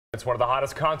It's one of the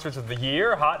hottest concerts of the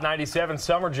year, Hot 97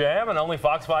 Summer Jam, and only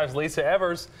Fox 5's Lisa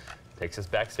Evers takes us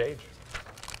backstage.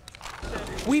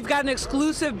 We've got an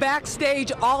exclusive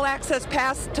backstage all-access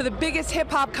pass to the biggest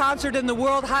hip-hop concert in the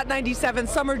world, Hot 97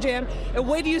 Summer Jam. And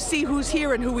wait till you see who's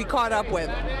here and who we caught up with.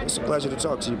 It's a pleasure to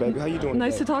talk to you, baby. How you doing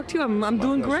Nice today? to talk to you. I'm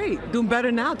doing great. Doing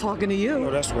better now talking to you.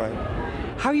 No, that's right.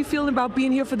 How are you feeling about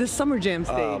being here for this Summer Jam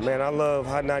stage? Man, I love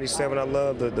Hot 97. I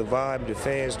love the vibe, the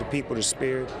fans, the people, the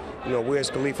spirit. You know, Wiz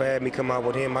Khalifa had me come out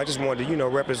with him. I just wanted to,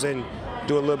 represent,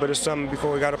 do a little bit of something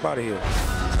before we got up out of here.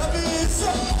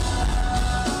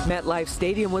 MetLife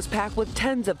Stadium was packed with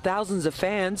tens of thousands of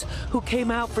fans who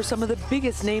came out for some of the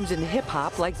biggest names in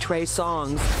hip-hop like Trey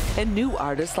Songz and new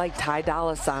artists like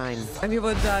Dolla. I'm here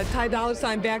with Ty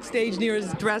Dolla backstage near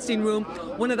his dressing room,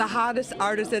 one of the hottest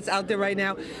artists that's out there right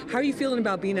now. How are you feeling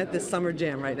about being at this Summer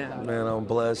Jam right now? Man, I'm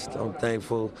blessed. I'm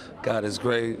thankful. God is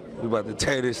great. We're about to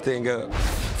tear this thing up.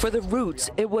 For the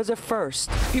Roots, it was a first.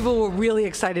 People were really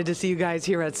excited to see you guys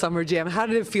here at Summer Jam. How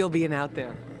did it feel being out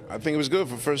there? I think it was good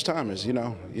for first timers.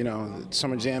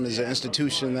 Summer Jam is an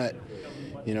institution that,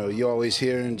 you always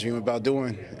hear and dream about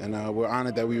doing, and we're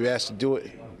honored that we were asked to do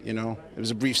it. It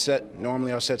was a brief set.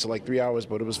 Normally our sets are like 3 hours,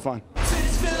 but it was fun.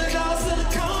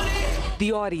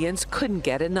 The audience couldn't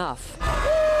get enough.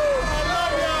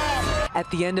 At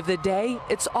the end of the day,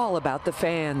 it's all about the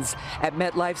fans. At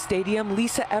MetLife Stadium,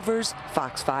 Lisa Evers,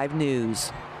 Fox 5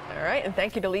 News. All right, and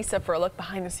thank you to Lisa for a look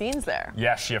behind the scenes there.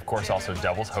 Yes, she, of course, also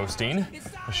doubles hosting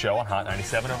the show on Hot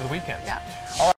 97 over the weekend. Yeah. All right.